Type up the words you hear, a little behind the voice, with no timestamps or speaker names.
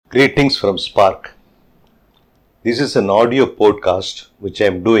Greetings from Spark. This is an audio podcast which I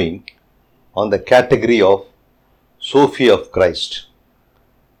am doing on the category of Sophia of Christ.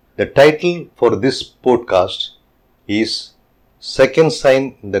 The title for this podcast is Second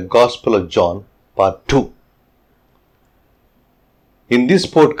Sign in the Gospel of John, Part 2. In this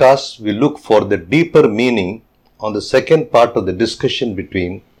podcast, we look for the deeper meaning on the second part of the discussion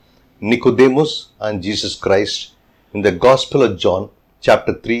between Nicodemus and Jesus Christ in the Gospel of John,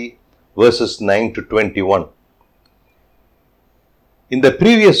 chapter 3, verses 9 to 21. In the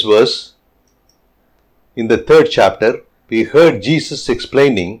previous verse, in the third chapter, we heard Jesus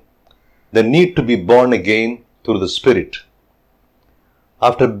explaining the need to be born again through the Spirit.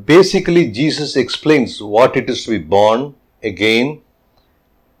 After basically Jesus explains what it is to be born again,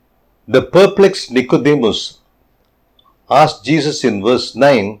 the perplexed Nicodemus asked Jesus in verse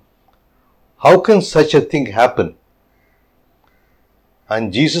 9, "How can such a thing happen?"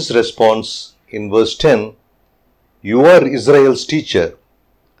 And Jesus responds in verse 10, "You are Israel's teacher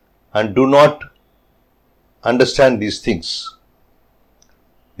and do not understand these things."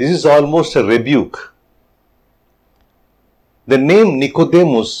 This is almost a rebuke. The name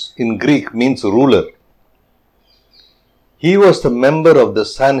Nicodemus in Greek means ruler. He was the member of the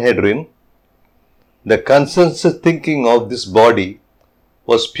Sanhedrin. The consensus thinking of this body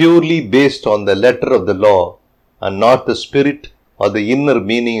was purely based on the letter of the law and not the spirit or the inner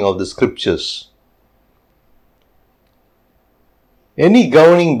meaning of the scriptures. Any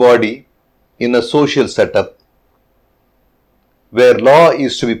governing body in a social setup where law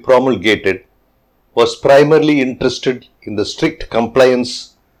is to be promulgated was primarily interested in the strict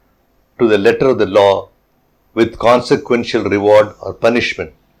compliance to the letter of the law with consequential reward or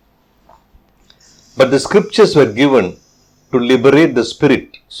punishment. But the scriptures were given to liberate the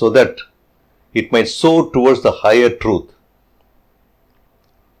spirit so that it might soar towards the higher truth.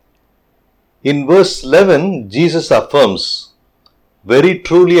 In verse 11, Jesus affirms, "Very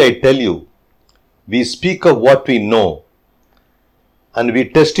truly I tell you, we speak of what we know, and we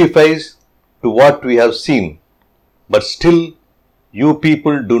testify to what we have seen, but still you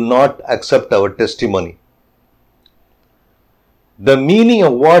people do not accept our testimony." The meaning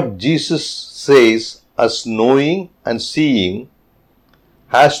of what Jesus says as knowing and seeing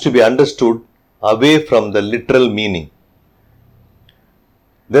has to be understood away from the literal meaning.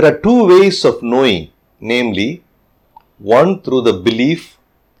 There are two ways of knowing, namely, one through the belief,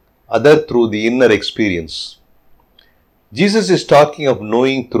 other through the inner experience. Jesus is talking of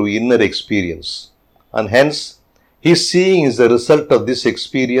knowing through inner experience, and hence his seeing is the result of this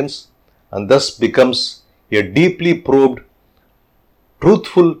experience and thus becomes a deeply probed,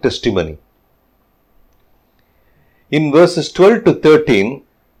 truthful testimony. In verses 12 to 13,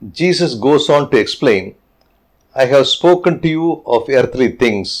 Jesus goes on to explain, "I have spoken to you of earthly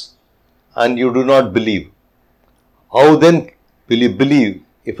things, and you do not believe. How then will you believe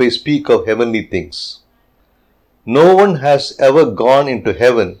if I speak of heavenly things? No one has ever gone into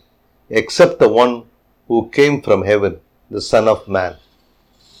heaven except the one who came from heaven, the Son of Man."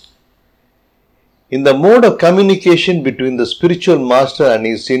 In the mode of communication between the spiritual master and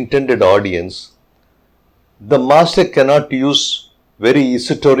his intended audience, the master cannot use very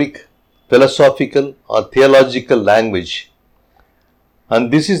esoteric, philosophical or theological language,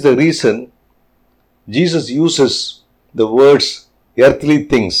 and this is the reason Jesus uses the words earthly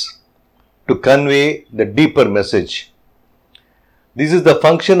things to convey the deeper message. This is the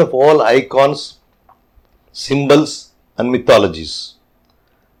function of all icons, symbols and mythologies.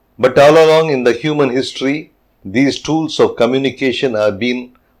 But all along in the human history, these tools of communication have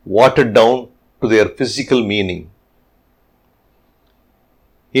been watered down to their physical meaning.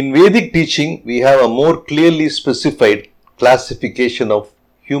 In Vedic teaching, we have a more clearly specified classification of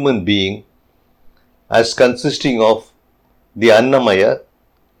human being as consisting of the Annamaya,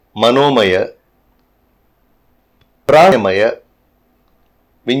 Manomaya, Pranamaya,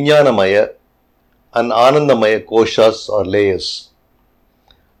 Vijnanamaya and Anandamaya koshas or layers.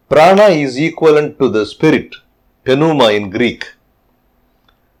 Prana is equivalent to the spirit, pneuma in Greek.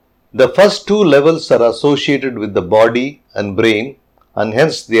 The first two levels are associated with the body and brain, and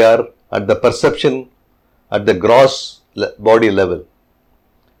hence they are at the perception at the gross body level.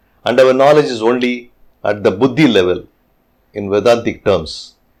 And our knowledge is only at the buddhi level in Vedantic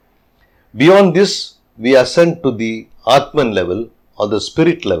terms. Beyond this, we ascend to the Atman level or the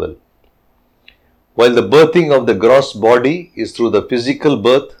spirit level. While the birthing of the gross body is through the physical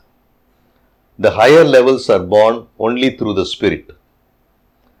birth, the higher levels are born only through the spirit.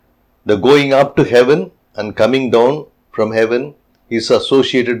 The going up to heaven and coming down from heaven is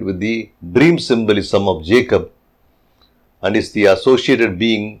associated with the dream symbolism of Jacob, and is the associated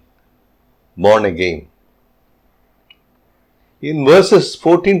being born again. In verses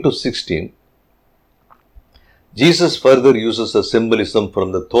 14 to 16, Jesus further uses a symbolism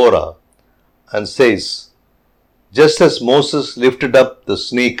from the Torah and says, just as Moses lifted up the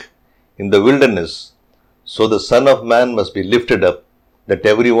snake in the wilderness, so the Son of Man must be lifted up, that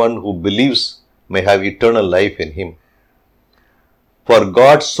everyone who believes may have eternal life in him. For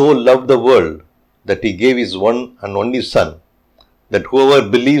God so loved the world that he gave his one and only Son, that whoever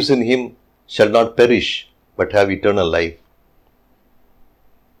believes in him shall not perish, but have eternal life.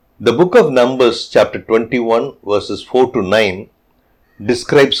 The book of Numbers, chapter 21, verses 4 to 9,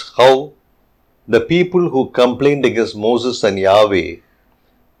 describes how the people who complained against Moses and Yahweh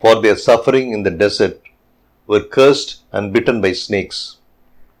for their suffering in the desert were cursed and bitten by snakes.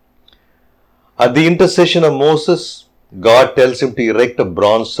 At the intercession of Moses, God tells him to erect a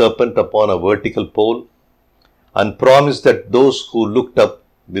bronze serpent upon a vertical pole and promise that those who looked up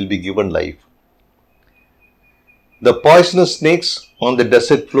will be given life. The poisonous snakes on the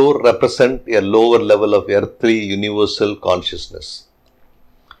desert floor represent a lower level of earthly universal consciousness,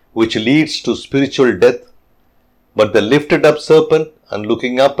 which leads to spiritual death, but the lifted up serpent and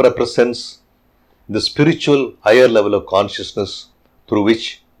looking up represents the spiritual higher level of consciousness through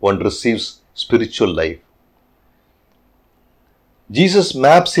which one receives spiritual life. Jesus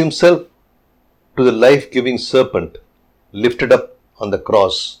maps himself to the life-giving serpent lifted up on the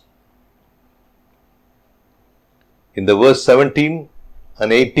cross. In the verse 17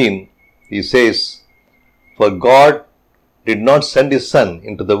 and 18, he says, for God did not send his Son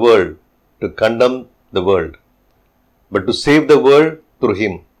into the world to condemn the world, but to save the world through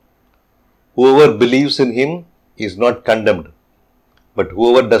him. Whoever believes in him is not condemned, but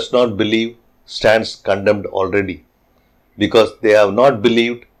whoever does not believe stands condemned already, because they have not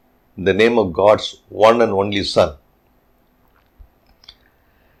believed in the name of God's one and only Son.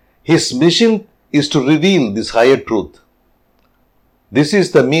 His mission is to reveal this higher truth. This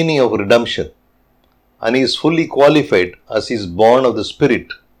is the meaning of redemption, and he is fully qualified as he is born of the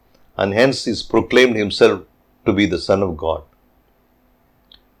Spirit, and hence is proclaimed himself to be the Son of God.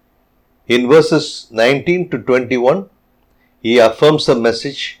 In verses 19 to 21, he affirms a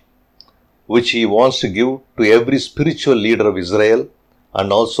message which he wants to give to every spiritual leader of Israel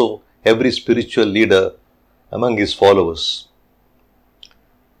and also every spiritual leader among his followers.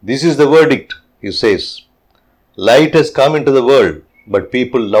 This is the verdict, he says. Light has come into the world, but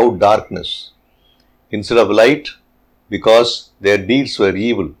people love darkness instead of light because their deeds were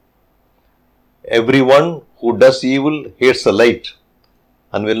evil. Everyone who does evil hates the light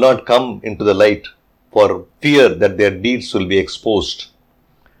and will not come into the light for fear that their deeds will be exposed.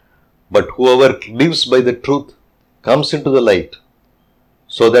 But whoever lives by the truth comes into the light,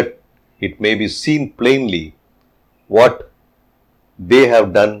 so that it may be seen plainly what they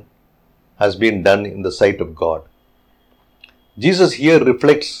have done has been done in the sight of God. Jesus here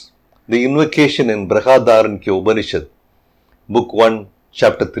reflects the invocation in Brihadaranyaka Upanishad, Book 1,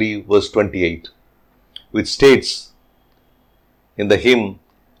 Chapter 3, verse 28, which states in the hymn,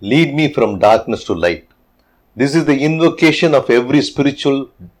 lead me from darkness to light. This is the invocation of every spiritual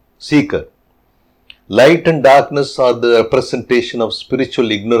seeker. Light and darkness are the representation of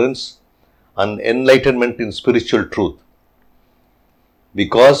spiritual ignorance and enlightenment in spiritual truth.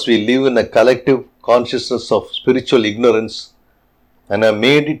 Because we live in a collective consciousness of spiritual ignorance and have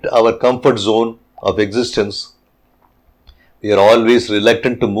made it our comfort zone of existence, we are always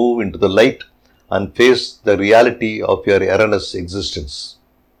reluctant to move into the light and face the reality of your erroneous existence.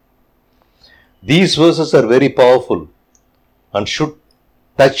 These verses are very powerful and should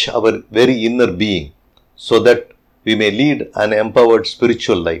touch our very inner being so that we may lead an empowered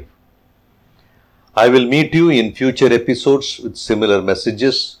spiritual life. I will meet you in future episodes with similar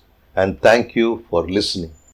messages, and thank you for listening.